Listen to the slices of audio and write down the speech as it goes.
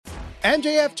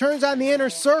MJF turns on the Inner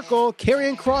Circle.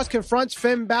 Karrion Kross confronts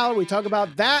Finn Balor. We talk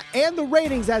about that and the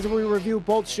ratings as we review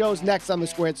both shows next on the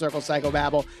Squared Circle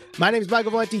Psychobabble. My name is Michael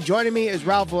Valenti. Joining me is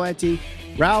Ralph Valenti.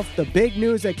 Ralph, the big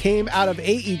news that came out of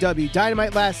AEW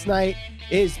Dynamite last night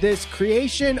is this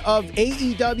creation of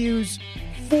AEW's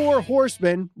Four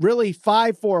Horsemen, really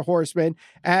 5 Four Horsemen,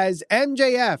 as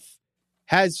MJF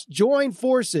has joined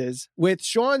forces with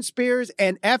Shawn Spears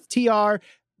and FTR.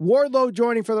 Wardlow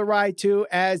joining for the ride too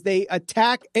as they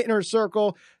attack Inner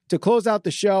Circle to close out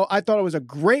the show. I thought it was a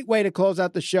great way to close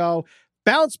out the show.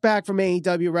 Bounce back from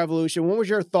AEW Revolution. What was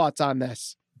your thoughts on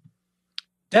this?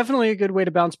 Definitely a good way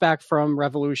to bounce back from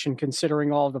Revolution,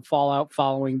 considering all of the fallout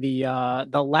following the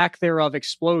lack thereof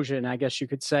explosion, I guess you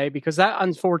could say, because that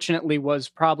unfortunately was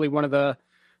probably one of the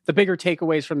bigger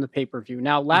takeaways from the pay-per-view.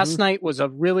 Now, last night was a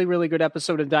really, really good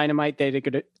episode of Dynamite. They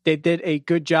did a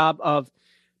good job of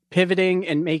pivoting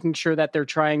and making sure that they're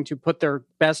trying to put their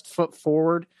best foot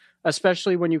forward,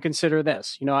 especially when you consider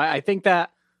this. You know, I think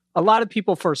that a lot of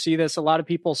people foresee this. A lot of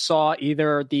people saw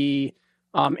either the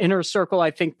Inner Circle,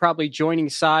 I think, probably joining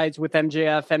sides with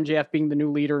MJF being the new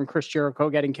leader and Chris Jericho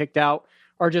getting kicked out,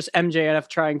 or just MJF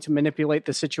trying to manipulate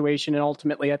the situation. And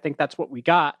ultimately, I think that's what we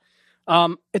got.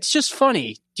 It's just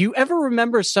funny. Do you ever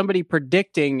remember somebody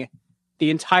predicting the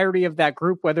entirety of that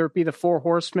group, whether it be the Four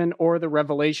Horsemen or the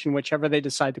Revelation, whichever they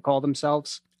decide to call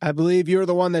themselves? I believe you're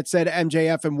the one that said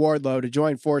MJF and Wardlow to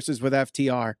join forces with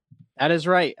FTR. That is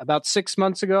right. About 6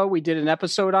 months ago, we did an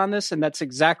episode on this, and that's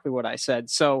exactly what I said.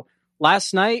 So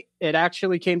last night, it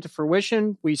actually came to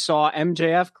fruition. We saw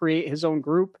MJF create his own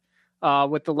group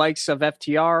with the likes of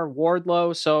FTR,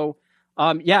 Wardlow. So,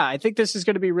 I think this is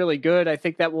going to be really good. I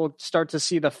think that we'll start to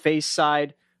see the face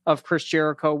side of Chris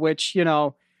Jericho, which, you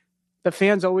know, the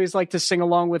fans always like to sing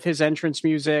along with his entrance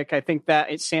music. I think that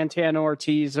it's Santana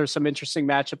Ortiz. There's some interesting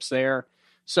matchups there.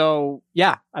 So,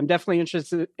 yeah, I'm definitely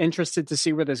interested to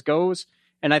see where this goes.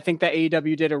 And I think that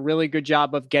AEW did a really good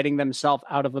job of getting themselves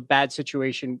out of a bad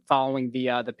situation following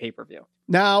the pay-per-view.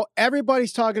 Now,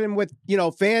 everybody's talking with,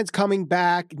 fans coming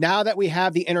back. Now that we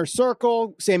have the Inner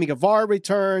Circle, Sammy Guevara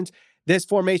returns, this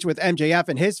formation with MJF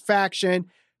and his faction.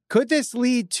 Could this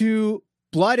lead to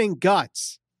blood and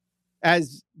guts?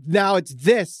 As now it's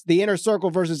the Inner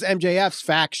Circle versus MJF's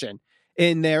faction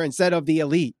in there instead of the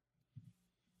Elite.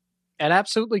 It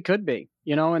absolutely could be,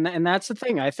 and that's the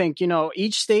thing. I think,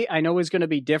 each state I know is going to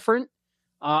be different.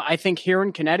 I think here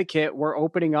in Connecticut, we're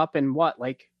opening up in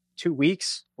 2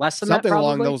 weeks, less than something that,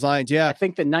 probably. Along those lines. Yeah. I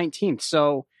think the 19th.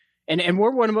 So, and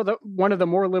we're one of the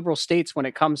more liberal states when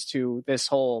it comes to this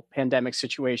whole pandemic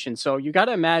situation. So you got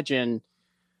to imagine,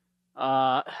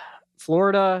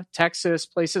 Florida, Texas,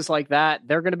 places like that,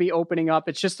 they're going to be opening up.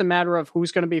 It's just a matter of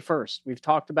who's going to be first. We've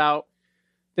talked about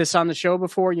this on the show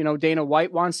before. Dana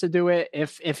White wants to do it.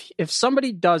 If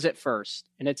somebody does it first,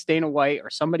 and it's Dana White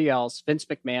or somebody else, Vince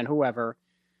McMahon, whoever,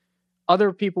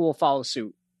 other people will follow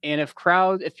suit. And if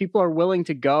people are willing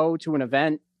to go to an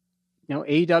event,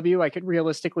 AEW, I could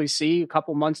realistically see a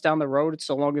couple months down the road,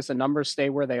 so long as the numbers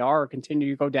stay where they are or continue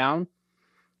to go down,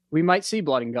 we might see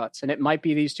blood and guts, and it might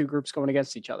be these two groups going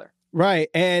against each other. Right.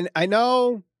 And I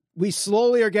know we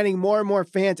slowly are getting more and more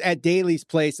fans at Daily's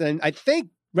Place. And I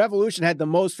think Revolution had the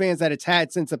most fans that it's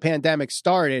had since the pandemic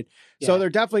started. Yeah. So they're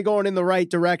definitely going in the right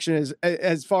direction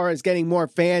as far as getting more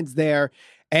fans there.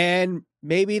 And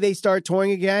maybe they start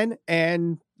touring again.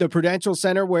 And the Prudential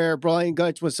Center where Blood and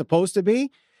Guts was supposed to be,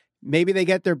 maybe they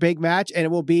get their big match and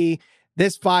it will be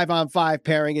this 5-on-5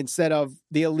 pairing instead of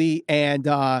the Elite and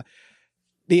the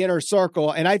Inner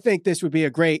Circle. And I think this would be a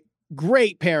great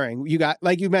pairing. You got,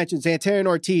 like you mentioned, Santana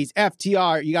Ortiz,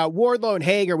 FTR. You got Wardlow and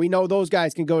Hager. We know those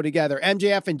guys can go together.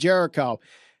 MJF and Jericho.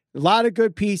 A lot of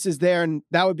good pieces there, and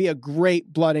that would be a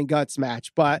great blood and guts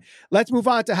match. But let's move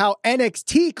on to how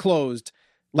NXT closed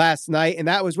last night, and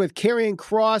that was with Karrion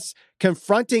Kross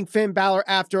confronting Finn Balor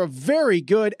after a very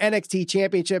good NXT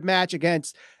Championship match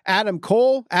against Adam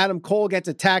Cole. Adam Cole gets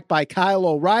attacked by Kyle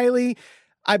O'Reilly.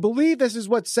 I believe this is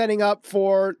what's setting up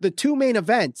for the two main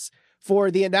events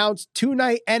for the announced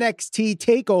 2-night NXT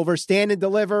TakeOver Stand and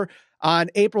Deliver on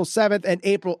April 7th and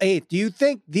April 8th. Do you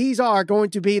think these are going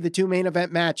to be the two main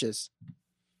event matches?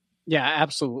 Yeah,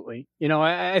 absolutely.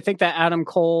 I think that Adam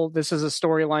Cole, this is a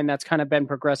storyline that's kind of been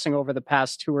progressing over the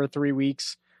past 2 or 3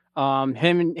 weeks. Him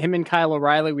and Kyle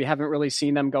O'Reilly, we haven't really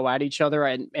seen them go at each other.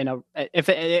 And if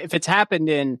it's happened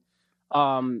in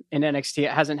NXT,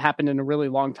 it hasn't happened in a really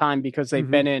long time because they've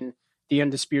been in the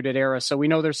Undisputed Era. So we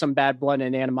know there's some bad blood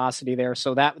and animosity there.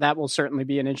 So that will certainly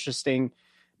be an interesting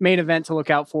main event to look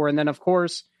out for. And then, of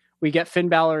course, we get Finn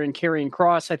Balor and Karrion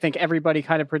Kross. I think everybody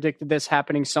kind of predicted this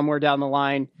happening somewhere down the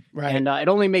line. Right. And it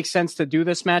only makes sense to do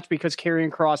this match because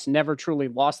Karrion Kross never truly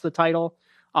lost the title.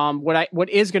 What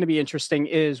is going to be interesting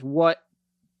is what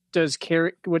does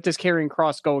Karrion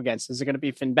Kross go against? Is it going to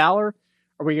be Finn Balor, or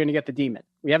are we going to get the Demon?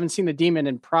 We haven't seen the Demon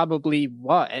in probably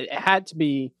it had to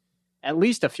be at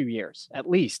least a few years, at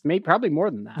least, maybe probably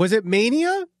more than that. Was it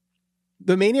Mania?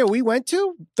 The Mania we went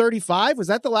to, 35? Was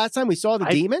that the last time we saw the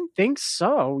Demon? I think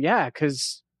so, yeah,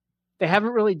 because they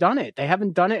haven't really done it. They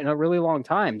haven't done it in a really long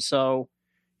time. So,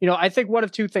 I think one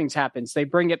of two things happens. They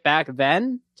bring it back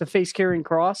then to face Karrion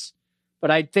Kross, but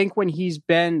I think when he's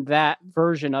been that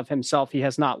version of himself, he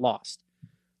has not lost.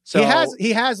 So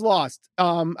he has lost.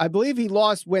 I believe he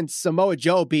lost when Samoa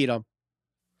Joe beat him.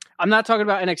 I'm not talking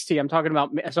about NXT. I'm talking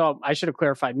about, so I should have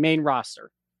clarified, main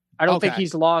roster. I don't think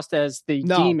he's lost as the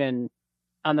Demon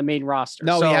on the main roster.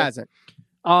 No, he hasn't.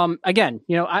 Again,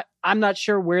 I'm not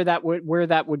sure where that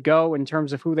would go in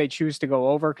terms of who they choose to go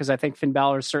over, because I think Finn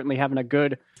Balor is certainly having a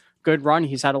good run.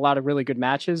 He's had a lot of really good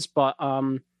matches, but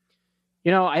Karrion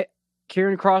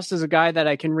Kross is a guy that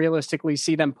I can realistically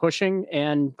see them pushing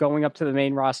and going up to the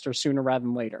main roster sooner rather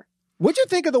than later. What'd you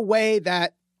think of the way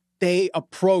that they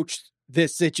approached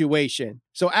this situation?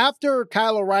 So after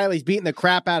Kyle O'Reilly's beating the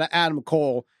crap out of Adam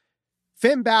Cole,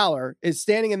 Finn Balor is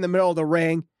standing in the middle of the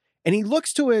ring, and he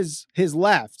looks to his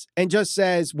left and just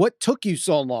says, "What took you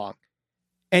so long?"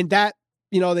 And that,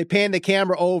 they pan the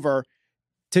camera over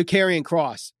to Karrion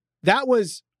Kross. That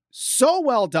was so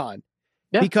well done,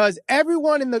 because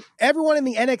everyone in the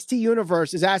NXT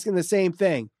universe is asking the same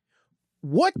thing.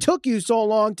 What took you so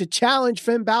long to challenge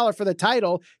Finn Balor for the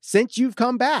title since you've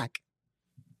come back?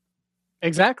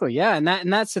 Exactly. Yeah. And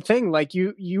that's the thing. Like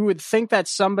you would think that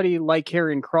somebody like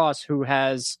Karrion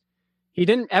Kross, he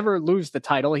didn't ever lose the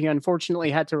title. He unfortunately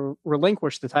had to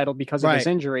relinquish the title because of his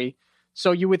injury.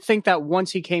 So you would think that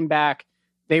once he came back,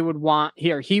 he would want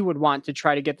to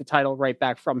try to get the title right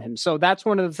back from him. So that's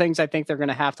one of the things I think they're going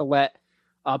to have to let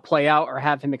play out, or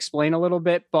have him explain a little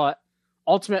bit. But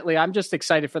ultimately, I'm just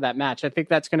excited for that match. I think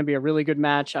that's going to be a really good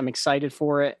match. I'm excited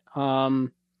for it. I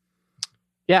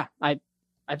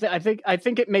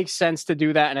think it makes sense to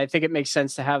do that, and I think it makes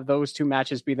sense to have those two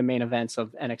matches be the main events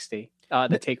of NXT,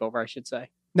 the takeover, I should say.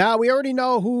 Now, we already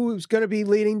know who's going to be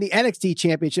leading the NXT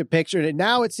Championship picture, and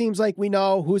now it seems like we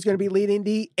know who's going to be leading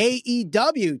the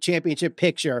AEW Championship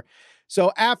picture.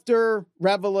 So after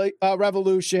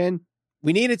Revolution,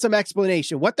 we needed some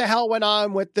explanation. What the hell went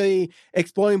on with the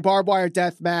exploding barbed wire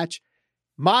death match?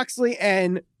 Moxley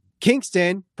and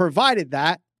Kingston provided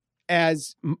that,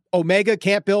 as Omega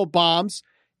can't build bombs.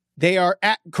 They are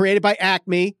created by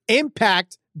Acme.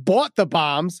 Impact bought the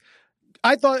bombs.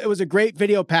 I thought it was a great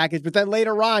video package, but then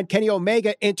later on, Kenny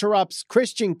Omega interrupts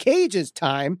Christian Cage's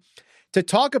time to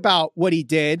talk about what he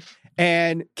did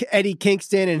and Eddie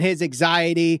Kingston and his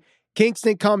anxiety.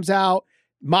 Kingston comes out,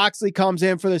 Moxley comes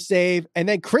in for the save, and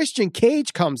then Christian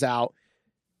Cage comes out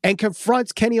and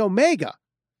confronts Kenny Omega.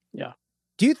 Yeah.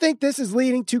 Do you think this is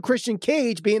leading to Christian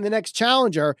Cage being the next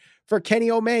challenger for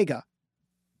Kenny Omega?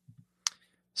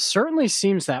 Certainly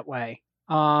seems that way,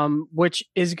 which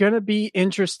is going to be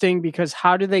interesting, because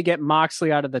how do they get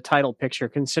Moxley out of the title picture,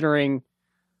 considering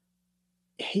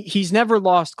he's never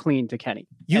lost clean to Kenny?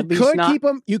 You could keep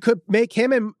him. You could make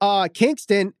him and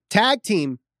Kingston tag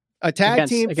team,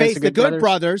 face the Good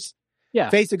Brothers. Yeah.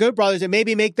 Face the Good Brothers, and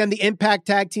maybe make them the Impact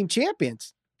Tag Team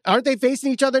Champions. Aren't they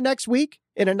facing each other next week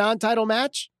in a non-title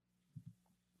match?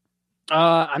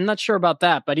 I'm not sure about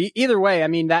that, but either way, I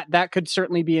mean, that could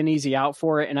certainly be an easy out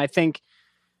for it. And I think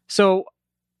so.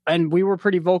 And we were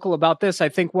pretty vocal about this. I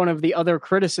think one of the other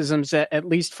criticisms, at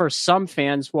least for some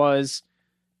fans, was,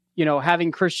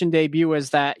 having Christian debut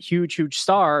as that huge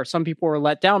star. Some people were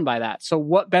let down by that. So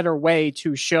what better way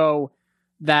to show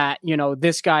that,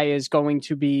 this guy is going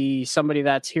to be somebody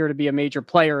that's here to be a major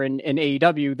player in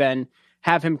AEW than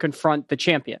have him confront the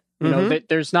champion?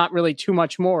 There's not really too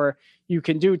much more you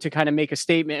can do to kind of make a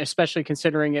statement, especially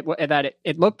considering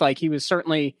it looked like he was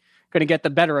certainly going to get the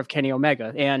better of Kenny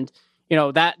Omega. And,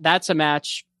 that's a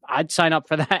match I'd sign up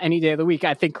for that any day of the week.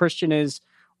 I think Christian is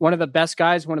one of the best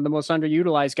guys, one of the most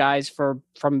underutilized guys from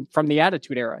the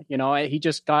Attitude Era.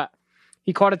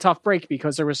 He caught a tough break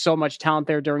because there was so much talent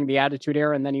there during the Attitude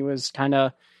Era. And then he was kind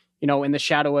of, in the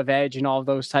shadow of Edge and all of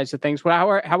those types of things.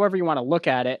 However you want to look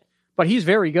at it, but he's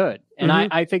very good. And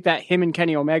I think that him and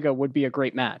Kenny Omega would be a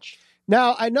great match.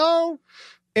 Now, I know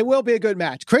it will be a good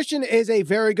match. Christian is a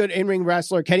very good in-ring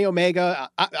wrestler. Kenny Omega,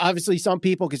 obviously some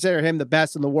people consider him the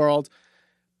best in the world,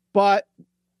 but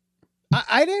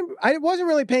I wasn't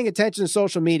really paying attention to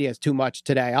social media too much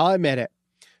today. I'll admit it.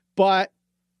 But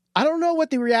I don't know what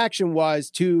the reaction was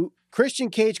to Christian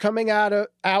Cage coming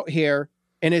out here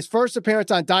in his first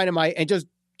appearance on Dynamite and just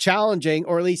challenging,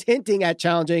 or at least hinting at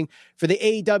challenging, for the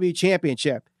AEW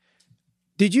championship.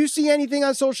 Did you see anything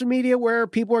on social media where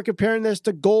people are comparing this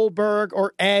to Goldberg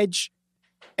or Edge?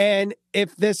 And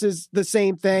if this is the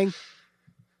same thing?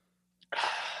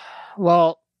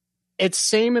 Well, it's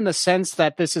same in the sense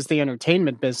that this is the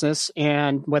entertainment business,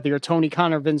 and whether you're Tony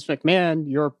Khan or Vince McMahon,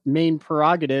 your main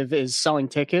prerogative is selling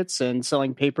tickets and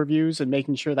selling pay-per-views and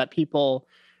making sure that people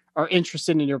are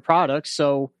interested in your product.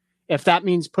 So if that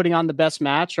means putting on the best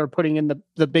match or putting in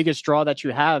the biggest draw that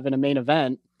you have in a main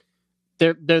event,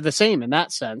 they're the same in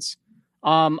that sense.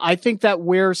 I think that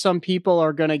where some people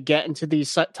are going to get into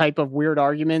these type of weird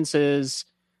arguments is,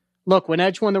 look, when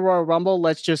Edge won the Royal Rumble,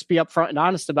 let's just be upfront and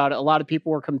honest about it. A lot of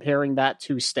people were comparing that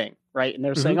to Sting, right? And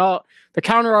they're saying, oh, the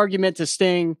counter argument to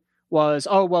Sting was,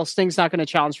 oh, well, Sting's not going to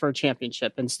challenge for a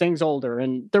championship and Sting's older.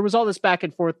 And there was all this back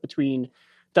and forth between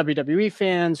WWE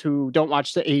fans who don't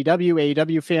watch the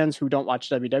AEW fans who don't watch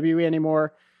WWE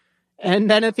anymore. And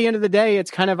then at the end of the day, it's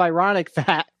kind of ironic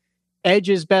that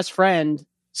Edge's best friend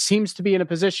seems to be in a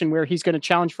position where he's going to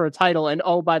challenge for a title. And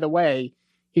oh, by the way,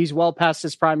 he's well past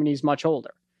his prime and he's much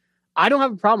older. I don't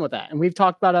have a problem with that. And we've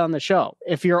talked about it on the show.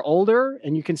 If you're older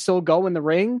and you can still go in the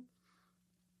ring,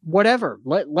 whatever.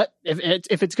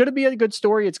 If it's going to be a good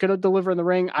story, it's going to deliver in the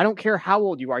ring. I don't care how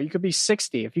old you are. You could be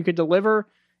 60. If you could deliver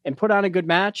and put on a good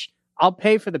match, I'll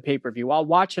pay for the pay-per-view. I'll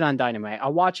watch it on Dynamite.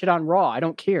 I'll watch it on Raw. I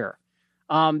don't care.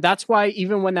 That's why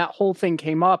even when that whole thing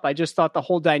came up, I just thought the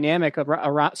whole dynamic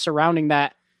surrounding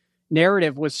that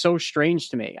narrative was so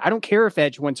strange to me. I don't care if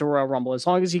Edge went to Royal Rumble, as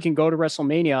long as he can go to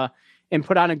WrestleMania and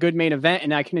put on a good main event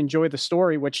and I can enjoy the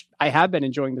story, which I have been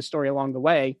enjoying the story along the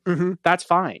way. That's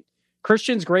fine.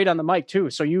 Christian's great on the mic too.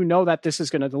 So you know that this is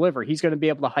going to deliver. He's going to be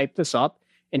able to hype this up,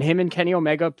 and him and Kenny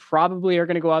Omega probably are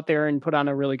going to go out there and put on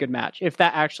a really good match if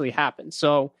that actually happens.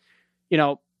 So,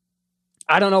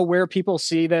 I don't know where people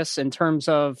see this in terms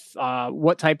of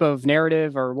what type of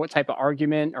narrative or what type of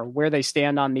argument or where they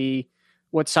stand on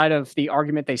what side of the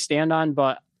argument they stand on,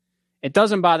 but it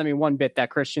doesn't bother me one bit that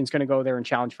Christian's going to go there and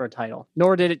challenge for a title.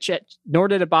 Nor did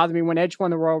it bother me when Edge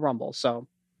won the Royal Rumble. So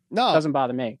no, it doesn't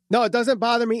bother me. No, it doesn't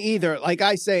bother me either. Like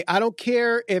I say, I don't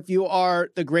care if you are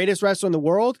the greatest wrestler in the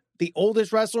world, the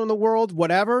oldest wrestler in the world,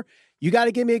 whatever. You got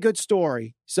to give me a good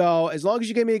story. So as long as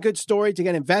you give me a good story to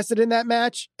get invested in that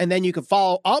match, and then you can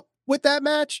follow up with that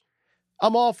match,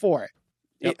 I'm all for it.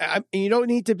 Yep. You don't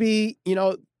need to be,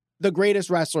 the greatest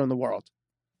wrestler in the world.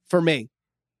 For me,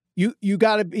 you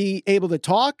got to be able to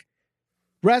talk,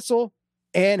 wrestle,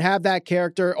 and have that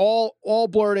character all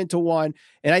blurred into one.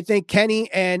 And I think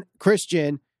Kenny and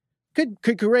Christian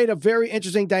could create a very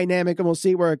interesting dynamic, and we'll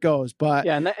see where it goes. But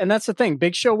yeah, and that's the thing.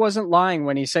 Big Show wasn't lying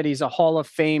when he said he's a Hall of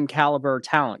Fame caliber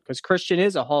talent, because Christian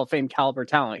is a Hall of Fame caliber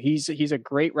talent. He's a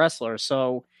great wrestler.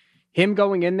 So him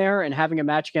going in there and having a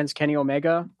match against Kenny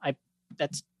Omega,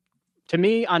 that's, to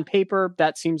me, on paper,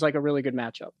 that seems like a really good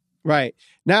matchup. Right.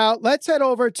 Now, let's head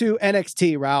over to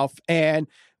NXT, Ralph. And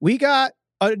we got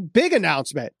a big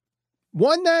announcement.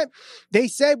 One that they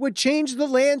said would change the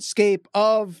landscape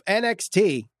of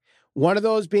NXT. One of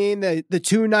those being the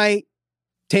 2-night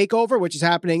takeover, which is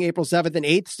happening April 7th and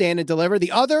 8th, Stand and Deliver.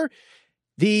 The other,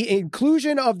 the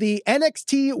inclusion of the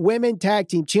NXT Women Tag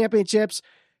Team Championships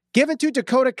given to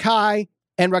Dakota Kai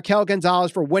and Raquel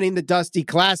Gonzalez for winning the Dusty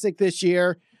Classic this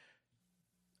year.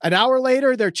 An hour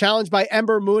later, they're challenged by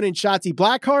Ember Moon and Shotzi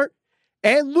Blackheart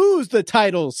and lose the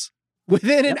titles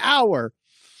within an hour.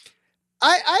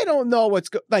 I don't know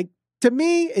to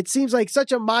me, it seems like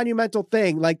such a monumental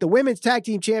thing. Like the Women's Tag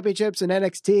Team Championships in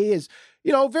NXT is,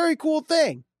 a very cool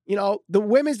thing. The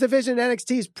women's division in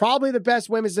NXT is probably the best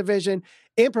women's division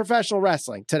in professional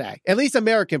wrestling today, at least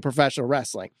American professional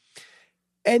wrestling.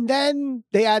 And then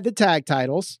they add the tag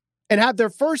titles and have their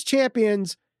first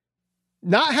champions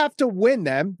not have to win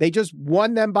them. They just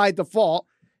won them by default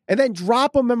and then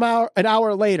drop them an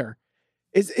hour later.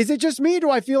 Is it just me? Or do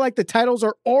I feel like the titles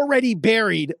are already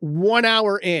buried 1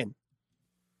 hour in?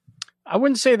 I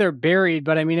wouldn't say they're buried,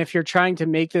 but I mean, if you're trying to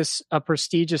make this a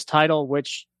prestigious title,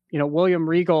 which, William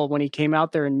Regal, when he came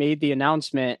out there and made the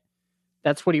announcement,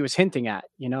 that's what he was hinting at.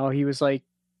 He was like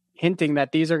hinting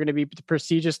that these are going to be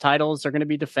prestigious titles. They're going to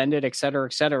be defended, et cetera,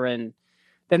 et cetera. And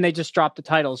then they just dropped the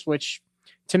titles, which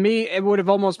to me, it would have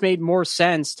almost made more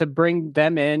sense to bring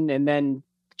them in and then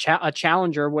a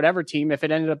challenger, whatever team, if it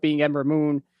ended up being Ember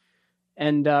Moon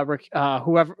and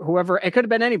whoever, it could have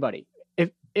been anybody.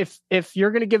 If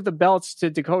you're going to give the belts to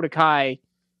Dakota Kai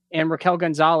and Raquel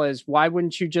Gonzalez, why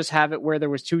wouldn't you just have it where there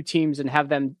was two teams and have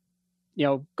them,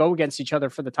 go against each other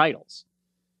for the titles?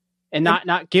 and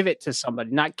not give it to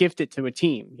somebody, not gift it to a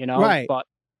team, Right. But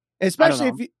especially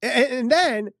if you, and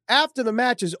then after the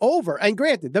match is over, and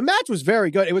granted, the match was very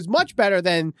good. It was much better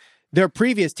than their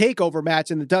previous takeover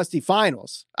match in the Dusty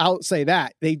Finals. I'll say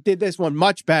that. They did this one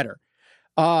much better.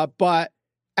 But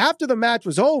after the match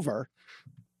was over,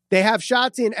 they have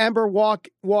Shotzi and Ember walk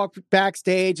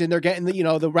backstage, and they're getting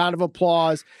the round of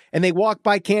applause, and they walk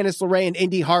by Candice LeRae and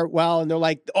Indy Hartwell, and they're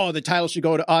like, "Oh, the title should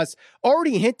go to us,"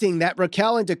 already hinting that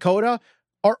Raquel and Dakota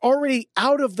are already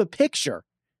out of the picture.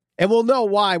 And we'll know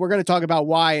why. We're going to talk about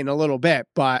why in a little bit,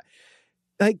 but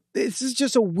like, this is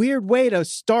just a weird way to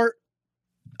start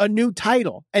a new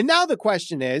title. And now the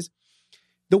question is,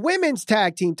 the women's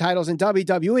tag team titles in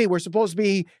WWE were supposed to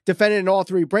be defended in all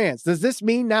three brands. Does this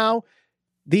mean now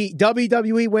the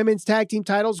WWE women's tag team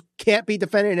titles can't be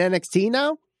defended in NXT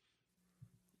now?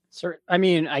 I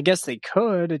mean, I guess they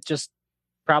could. It's just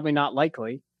probably not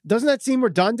likely. Doesn't that seem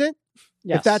redundant?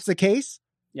 Yes. If that's the case?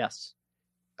 Yes.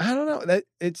 I don't know. That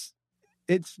it's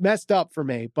messed up for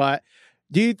me. But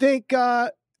do you think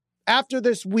after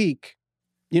this week,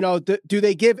 do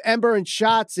they give Ember and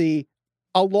Shotzi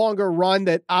a longer run?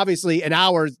 That obviously an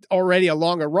hour is already a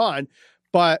longer run,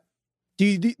 but do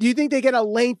you think they get a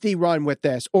lengthy run with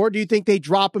this, or do you think they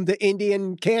drop them to Indy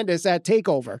and Candice at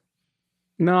TakeOver?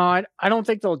 No, I don't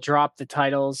think they'll drop the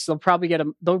titles. They'll probably get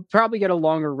a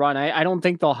longer run. I don't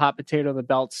think they'll hot potato the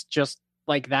belts just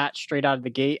like that straight out of the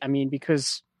gate. I mean,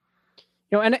 because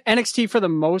NXT for the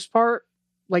most part,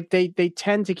 like they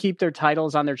tend to keep their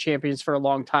titles on their champions for a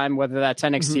long time, whether that's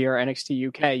NXT or NXT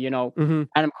UK.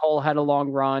 Adam Cole had a long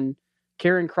run.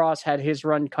 Karrion Kross had his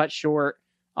run cut short.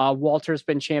 Walter's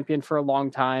been champion for a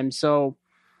long time. So,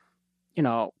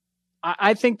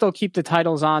 I think they'll keep the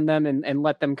titles on them and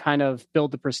let them kind of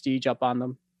build the prestige up on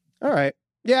them. All right.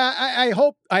 Yeah, I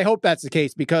hope that's the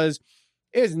case, because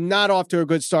it is not off to a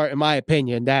good start, in my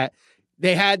opinion, that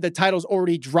they had the titles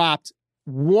already dropped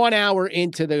 1 hour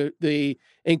into the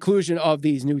inclusion of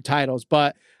these new titles.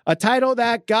 But a title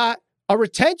that got a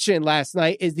retention last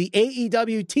night is the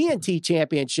AEW TNT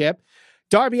Championship.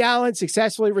 Darby Allin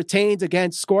successfully retains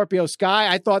against Scorpio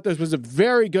Sky. I thought this was a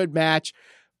very good match,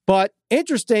 but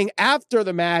interesting, after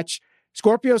the match,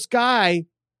 Scorpio Sky,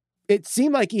 it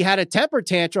seemed like he had a temper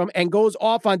tantrum and goes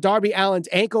off on Darby Allin's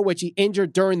ankle, which he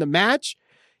injured during the match.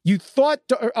 You thought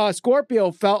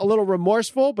Scorpio felt a little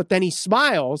remorseful, but then he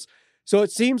smiles. So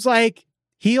it seems like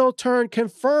heel turn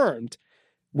confirmed.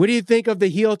 What do you think of the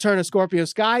heel turn of Scorpio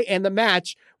Sky and the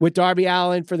match with Darby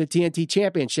Allin for the TNT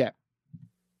Championship?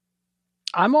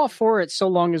 I'm all for it so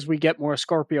long as we get more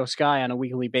Scorpio Sky on a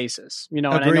weekly basis. And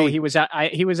I know he was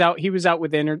out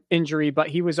with injury, but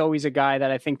he was always a guy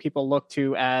that I think people look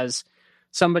to as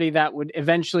somebody that would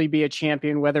eventually be a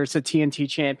champion, whether it's a TNT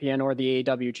champion or the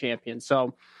AEW champion.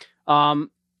 So I'm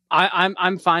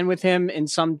fine with him in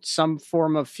some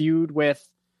form of feud with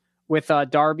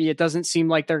Darby. It doesn't seem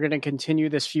like they're going to continue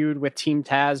this feud with Team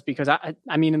Taz, because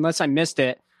I mean, unless I missed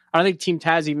it, I don't think Team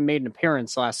Taz even made an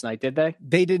appearance last night, did they?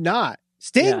 They did not.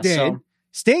 Sting did.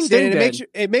 Sting did. And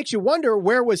it makes you wonder,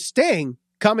 where was Sting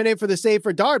coming in for the save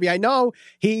for Darby? I know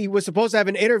he was supposed to have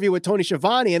an interview with Tony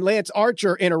Schiavone, and Lance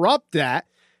Archer interrupted that.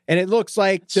 And it looks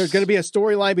like there's going to be a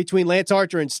storyline between Lance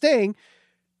Archer and Sting.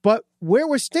 But where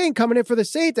was Sting coming in for the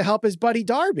save to help his buddy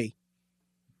Darby?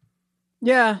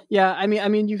 Yeah. I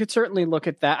mean, you could certainly look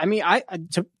at that. I mean,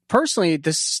 personally,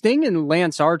 the Sting and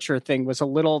Lance Archer thing was a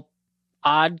little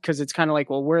odd, because it's kind of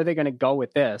like, well, where are they going to go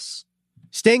with this?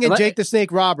 Sting and Jake the Snake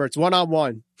Roberts,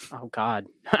 1-on-1. Oh God.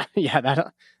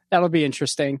 Yeah, that'll be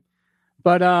interesting.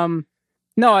 But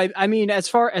no, I mean, as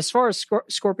far as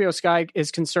Scorpio Sky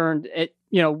is concerned,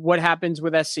 what happens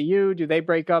with SCU? Do they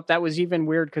break up? That was even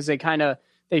weird, because they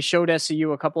showed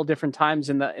SCU a couple different times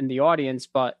in the audience,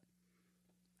 but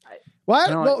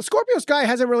well, Scorpio Sky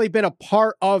hasn't really been a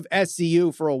part of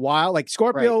SCU for a while. Like,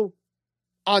 Scorpio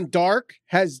on Dark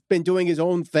has been doing his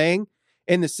own thing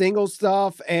in the singles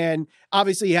stuff, and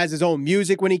obviously he has his own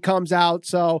music when he comes out.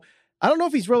 So I don't know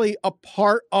if he's really a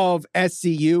part of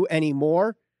SCU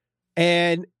anymore.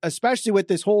 And especially with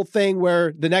this whole thing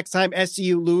where the next time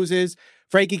SCU loses,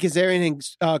 Frankie Kazarian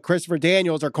and Christopher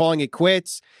Daniels are calling it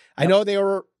quits. Yep. I know they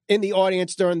were in the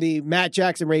audience during the Matt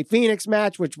Jackson Ray Phoenix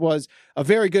match, which was a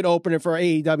very good opener for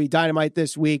AEW Dynamite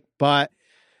this week. But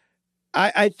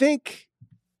I think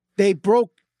they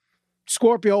broke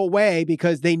Scorpio away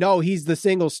because they know he's the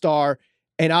single star,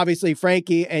 and obviously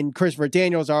Frankie and Christopher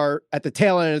Daniels are at the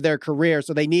tail end of their career,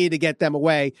 so they needed to get them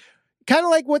away, kind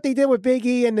of like what they did with Big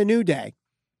E and the New Day.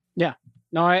 Yeah,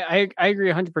 no, I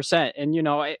agree 100%.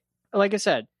 And like I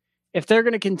said, if they're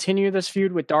going to continue this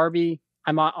feud with Darby,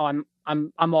 I'm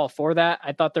all for that.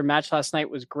 I thought their match last night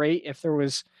was great. If there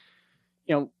was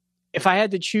if I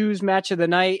had to choose match of the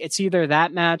night, it's either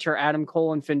that match or Adam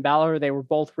Cole and Finn Balor. They were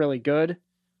both really good.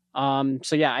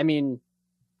 So yeah, I mean,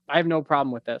 I have no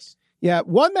problem with this. Yeah,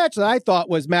 one match that I thought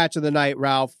was match of the night,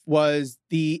 Ralph, was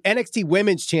the NXT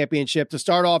Women's Championship to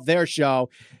start off their show.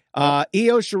 Io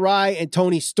Shirai and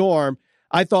Toni Storm,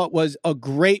 I thought was a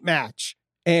great match.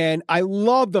 And I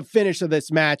love the finish of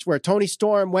this match where Toni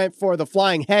Storm went for the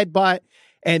flying headbutt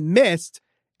and missed,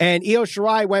 and Io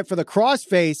Shirai went for the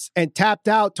crossface and tapped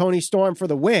out Toni Storm for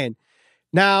the win.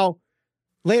 Now,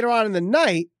 later on in the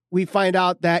night, we find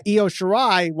out that Io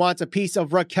Shirai wants a piece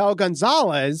of Raquel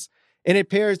Gonzalez, and it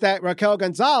appears that Raquel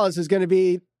Gonzalez is going to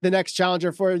be the next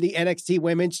challenger for the NXT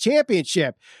Women's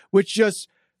Championship, which just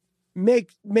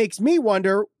makes me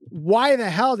wonder, why the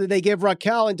hell did they give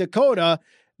Raquel and Dakota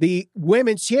the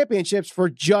Women's Championships for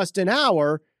just an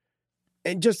hour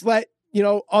and just let,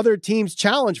 other teams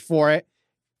challenge for it?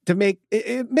 To make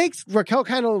it makes Raquel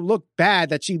kind of look bad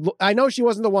that I know she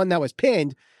wasn't the one that was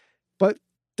pinned, but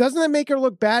doesn't it make her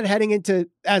look bad heading into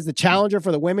as the challenger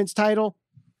for the women's title?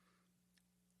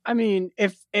 I mean,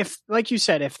 if like you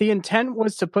said, if the intent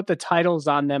was to put the titles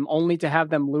on them only to have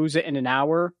them lose it in an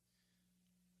hour,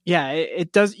 yeah,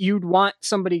 it does. You'd want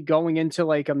somebody going into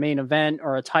like a main event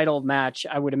or a title match,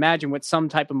 I would imagine, with some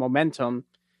type of momentum.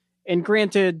 And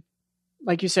granted,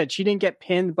 like you said, she didn't get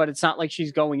pinned, but it's not like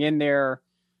she's going in there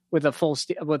with a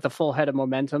full head of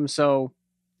momentum. So,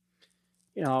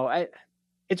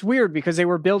 it's weird because they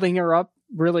were building her up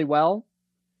really well,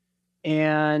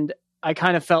 and I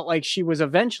kind of felt like she was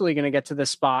eventually going to get to the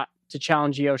spot to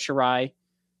challenge Io Shirai,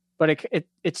 but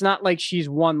it's not like she's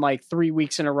won like 3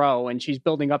 weeks in a row and she's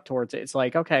building up towards it. It's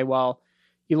like, okay, well,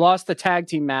 you lost the tag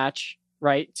team match,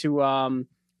 right, to Nia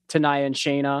and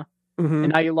Shayna,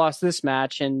 and now you lost this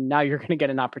match, and now you're going to get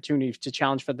an opportunity to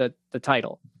challenge for the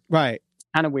title. Right.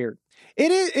 Kind of weird.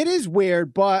 It is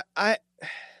weird, but I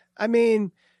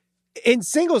mean, in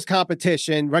singles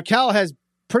competition, Raquel has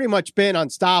pretty much been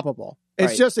unstoppable.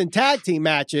 It's just in tag team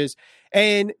matches,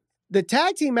 and the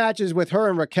tag team matches with her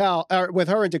and Raquel, or with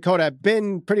her and Dakota, have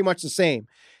been pretty much the same.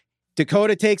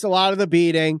 Dakota takes a lot of the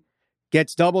beating,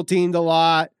 gets double teamed a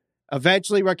lot.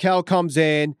 Eventually, Raquel comes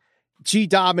in, she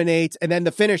dominates, and then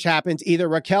the finish happens. Either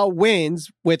Raquel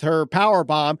wins with her power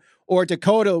bomb, or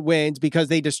Dakota wins because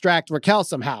they distract Raquel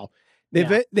somehow.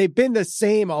 They've been the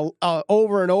same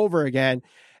over and over again,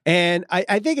 and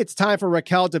I think it's time for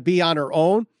Raquel to be on her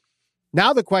own.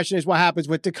 Now the question is, what happens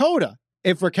with Dakota?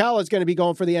 If Raquel is going to be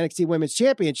going for the NXT Women's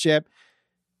Championship,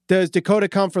 does Dakota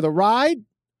come for the ride,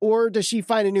 or does she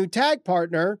find a new tag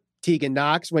partner, Tegan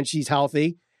Nox, when she's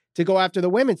healthy, to go after the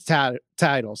women's tag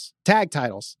titles?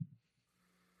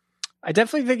 I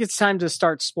definitely think it's time to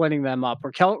start splitting them up.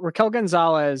 Raquel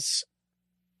Gonzalez,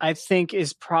 I think,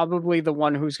 is probably the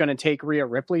one who's going to take Rhea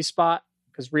Ripley's spot,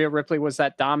 because Rhea Ripley was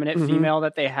that dominant female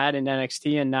that they had in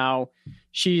NXT, and now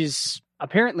she's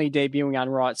apparently debuting on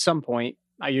Raw at some point.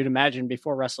 You'd imagine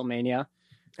before WrestleMania.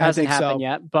 Hasn't happened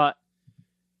yet, but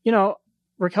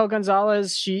Raquel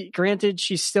Gonzalez, she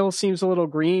still seems a little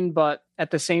green, but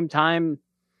at the same time,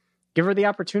 give her the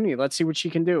opportunity. Let's see what she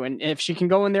can do. And if she can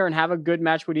go in there and have a good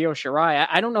match with Io Shirai,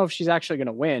 I don't know if she's actually going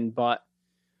to win, but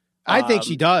I think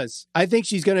she does. I think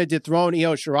she's going to dethrone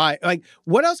Io Shirai. Like,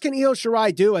 what else can Io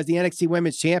Shirai do as the NXT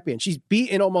Women's Champion? She's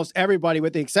beaten almost everybody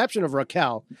with the exception of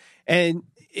Raquel. And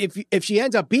if she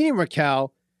ends up beating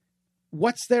Raquel,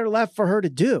 what's there left for her to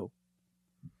do?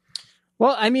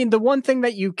 Well, I mean, the one thing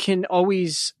that you can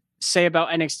always say about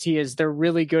NXT is they're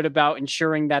really good about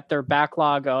ensuring that their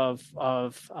backlog of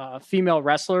female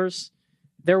wrestlers,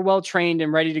 they're well trained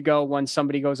and ready to go when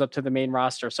somebody goes up to the main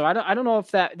roster. So I don't know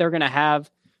if that they're going to have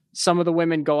some of the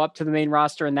women go up to the main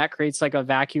roster, and that creates like a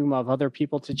vacuum of other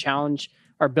people to challenge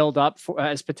or build up for,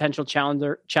 as potential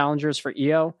challengers for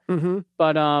Io.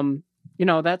 But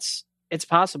it's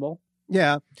possible.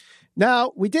 Yeah.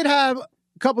 Now, we did have a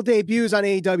couple debuts on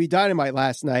AEW Dynamite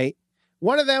last night.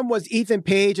 One of them was Ethan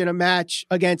Page in a match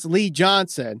against Lee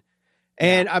Johnson.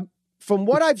 And from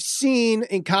what I've seen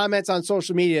in comments on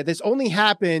social media, this only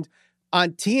happened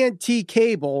on TNT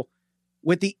cable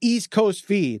with the East Coast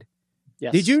feed.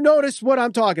 Yes. Did you notice what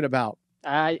I'm talking about?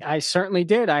 I certainly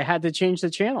did. I had to change the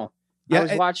channel. Yeah, I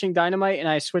was watching Dynamite and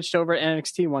I switched over to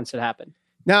NXT once it happened.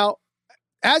 Now,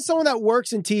 as someone that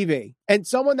works in TV and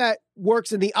someone that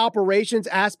works in the operations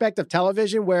aspect of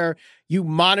television, where you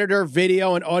monitor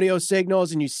video and audio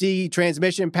signals and you see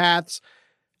transmission paths,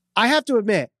 I have to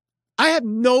admit, I have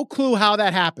no clue how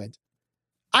that happened.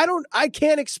 I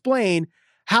can't explain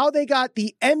how they got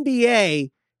the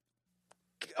NBA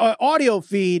audio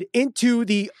feed into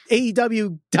the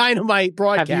AEW Dynamite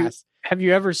broadcast. Have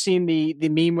you ever seen the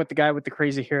meme with the guy with the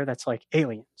crazy hair that's like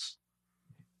aliens?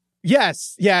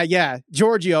 Yes. Yeah.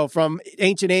 Giorgio from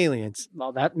Ancient Aliens.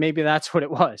 Well, maybe that's what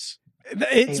it was.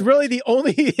 It's really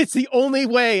it's the only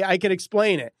way I can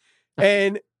explain it.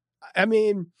 And I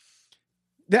mean,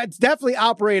 that's definitely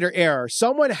operator error.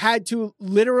 Someone had to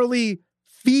literally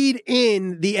feed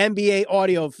in the NBA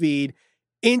audio feed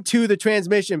into the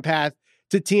transmission path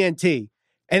to TNT.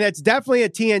 And that's definitely a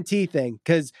TNT thing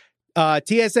because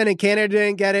TSN in Canada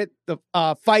didn't get it. The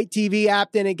Fight TV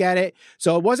app didn't get it.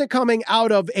 So it wasn't coming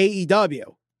out of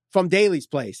AEW from Daly's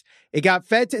place. It got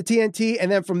fed to TNT, and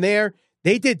then from there,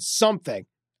 they did something.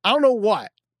 I don't know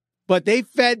what, but they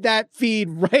fed that feed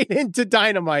right into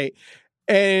Dynamite.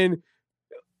 And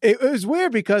it was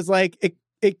weird because like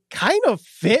it kind of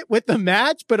fit with the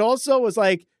match, but also was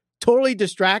like totally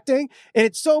distracting. And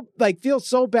it's so like feels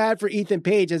so bad for Ethan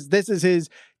Page as this is his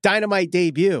Dynamite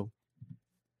debut.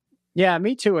 Yeah,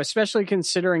 me too, especially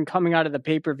considering coming out of the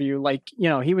pay-per-view, like, you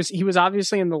know, he was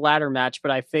obviously in the ladder match,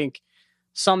 but I think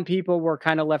some people were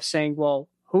kind of left saying, well,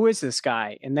 who is this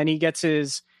guy? And then he gets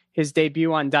his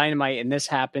debut on Dynamite and this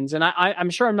happens. And I'm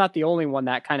sure I'm not the only one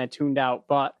that kind of tuned out,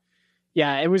 but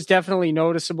yeah, it was definitely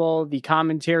noticeable. The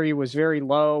commentary was very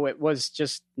low. It was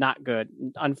just not good.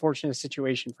 Unfortunate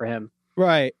situation for him.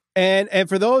 Right. And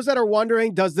for those that are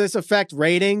wondering, does this affect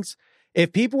ratings?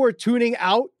 If people were tuning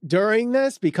out during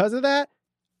this because of that,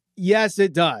 yes,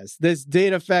 it does. This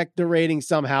did affect the ratings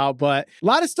somehow, but a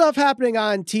lot of stuff happening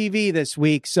on TV this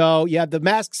week. So you have the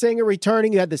Masked Singer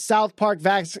returning. You had the South Park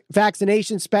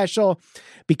vaccination special.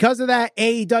 Because of that,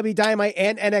 AEW Dynamite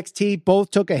and NXT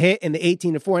both took a hit in the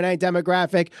 18 to 49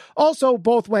 demographic. Also,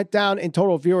 both went down in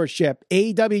total viewership.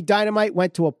 AEW Dynamite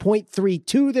went to a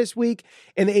 0.32 this week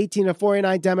in the 18 to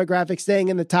 49 demographic, staying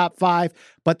in the top 5,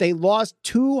 but they lost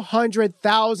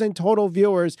 200,000 total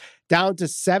viewers, down to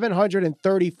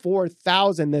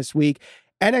 734,000 this week.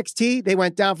 NXT, they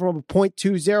went down from a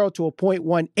 0.20 to a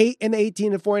 0.18 in the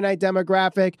 18 to 49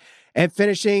 demographic, and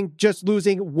finishing just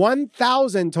losing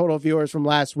 1,000 total viewers from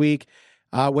last week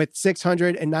with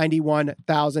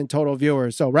 691,000 total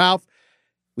viewers. So, Ralph,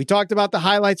 we talked about the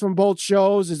highlights from both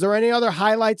shows. Is there any other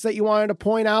highlights that you wanted to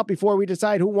point out before we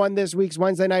decide who won this week's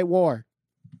Wednesday Night War?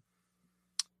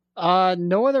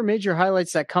 No other major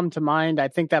highlights that come to mind. I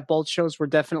think that both shows were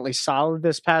definitely solid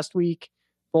this past week.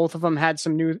 Both of them had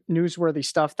some newsworthy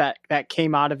stuff that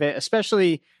came out of it.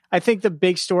 Especially, I think the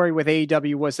big story with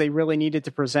AEW was they really needed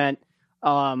to present,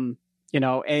 a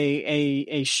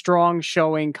strong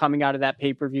showing coming out of that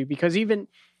pay-per-view, because even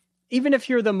if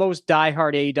you're the most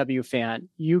diehard AEW fan,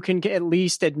 you can at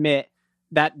least admit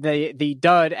that the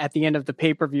dud at the end of the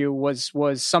pay-per-view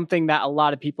was something that a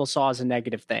lot of people saw as a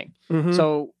negative thing. Mm-hmm.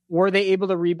 So were they able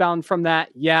to rebound from that?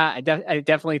 Yeah, I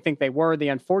definitely think they were. The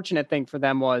unfortunate thing for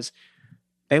them was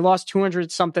they lost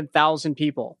 200-something thousand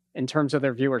people in terms of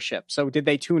their viewership. So did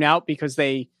they tune out because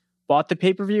they bought the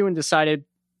pay-per-view and decided,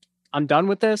 I'm done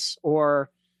with this? Or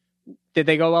did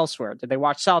they go elsewhere? Did they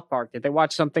watch South Park? Did they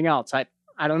watch something else? I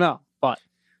don't know. But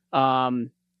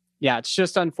yeah, it's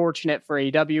just unfortunate for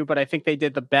AEW, but I think they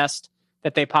did the best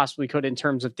that they possibly could in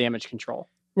terms of damage control.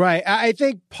 Right. I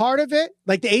think part of it,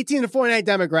 like the 18 to 49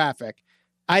 demographic,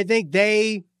 I think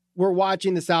they were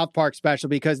watching the South Park special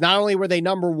because not only were they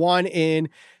number one in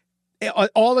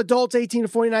all adults 18 to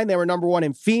 49, they were number one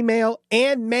in female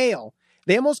and male.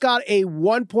 They almost got a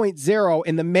 1.0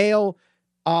 in the male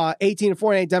 18 to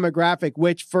 49 demographic,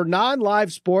 which for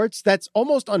non-live sports, that's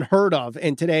almost unheard of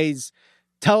in today's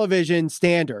television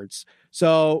standards.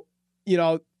 So,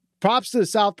 props to the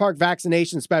South Park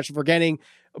vaccination special for getting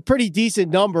a pretty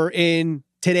decent number in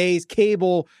today's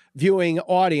cable viewing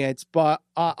audience. But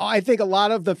I think a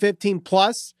lot of the 15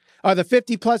 plus, or the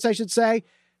 50 plus, I should say,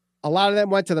 a lot of them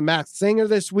went to the Masked Singer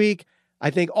this week.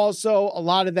 I think also a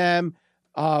lot of them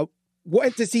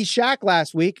went to see Shaq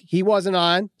last week. He wasn't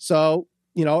on. So,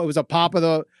 it was a pop of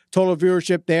the total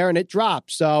viewership there and it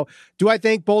dropped. So do I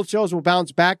think both shows will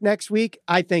bounce back next week?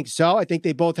 I think so. I think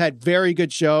they both had very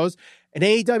good shows. And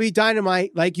AEW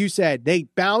Dynamite, like you said, they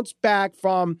bounced back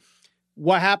from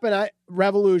what happened at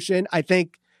Revolution. I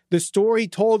think the story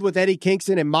told with Eddie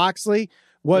Kingston and Moxley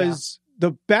was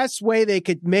the best way they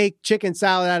could make chicken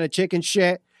salad out of chicken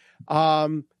shit.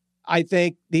 I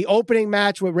think the opening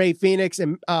match with Rey Fenix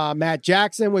and Matt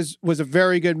Jackson was a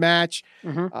very good match.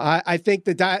 Mm-hmm. I think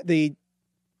the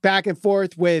back and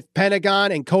forth with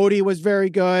Pentagon and Cody was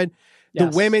very good.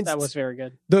 Yes, that was very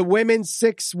good. The women's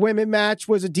 6-women match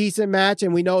was a decent match,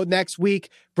 and we know next week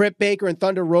Britt Baker and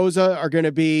Thunder Rosa are going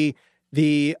to be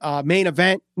the main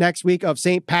event next week of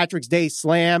St. Patrick's Day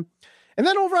Slam. And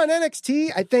then over on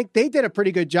NXT, I think they did a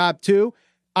pretty good job too.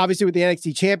 Obviously with the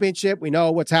NXT Championship, we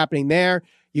know what's happening there.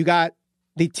 You got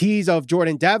the tease of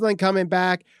Jordan Devlin coming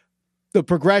back. the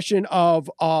progression of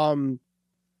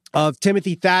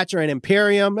Timothy Thatcher and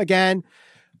Imperium again.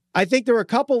 I think there were a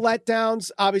couple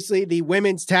letdowns. Obviously, the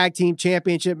women's tag team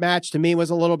championship match to me was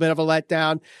a little bit of a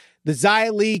letdown. The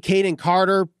Xia Li, Kaden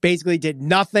Carter basically did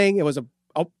nothing. It was a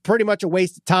pretty much a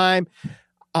waste of time.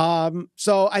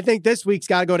 So I think this week's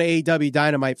got to go to AEW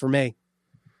Dynamite for me.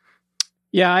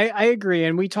 Yeah, I agree.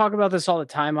 And we talk about this all the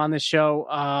time on this show.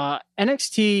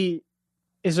 NXT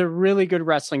is a really good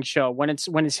wrestling show. When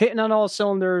it's hitting on all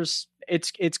cylinders,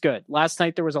 it's good. Last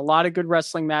night, there was a lot of good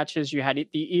wrestling matches. You had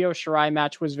the Io Shirai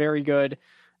match was very good.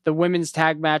 The women's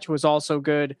tag match was also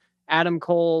good. Adam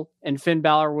Cole and Finn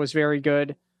Balor was very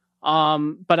good.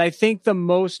 But I think the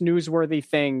most newsworthy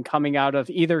thing coming out of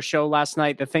either show last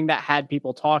night, the thing that had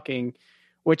people talking,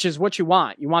 which is what you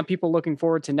want. You want people looking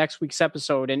forward to next week's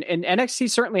episode. And NXT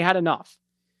certainly had enough.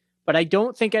 But I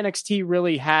don't think NXT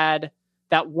really had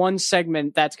that one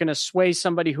segment that's going to sway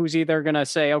somebody who's either going to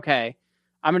say, okay,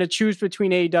 I'm going to choose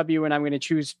between AEW and I'm going to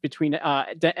choose between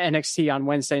NXT on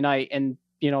Wednesday night. And,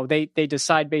 they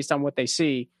decide based on what they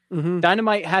see. Mm-hmm.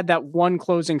 Dynamite had that one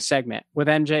closing segment with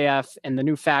MJF and the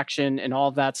new faction and all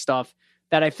of that stuff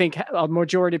that I think a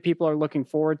majority of people are looking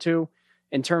forward to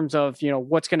in terms of,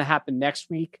 what's going to happen next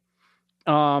week.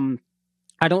 I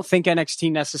don't think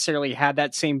NXT necessarily had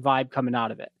that same vibe coming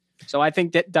out of it. So I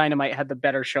think that Dynamite had the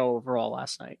better show overall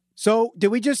last night. So did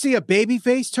we just see a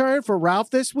babyface turn for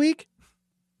Ralph this week?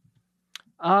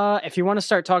 If you want to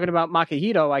start talking about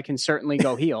Makahito, I can certainly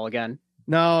go heel again.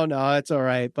 No, it's all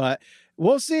right. But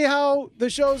we'll see how the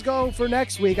shows go for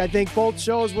next week. I think both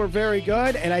shows were very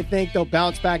good, and I think they'll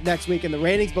bounce back next week in the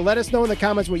ratings. But let us know in the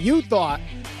comments what you thought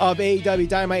of AEW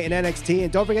Dynamite and NXT.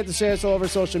 And don't forget to share us all over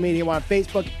social media. We're on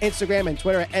Facebook, Instagram, and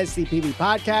Twitter at SCPB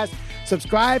Podcast.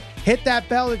 Subscribe, hit that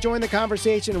bell to join the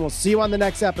conversation, and we'll see you on the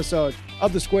next episode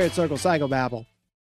of the Squared Circle Psychobabble.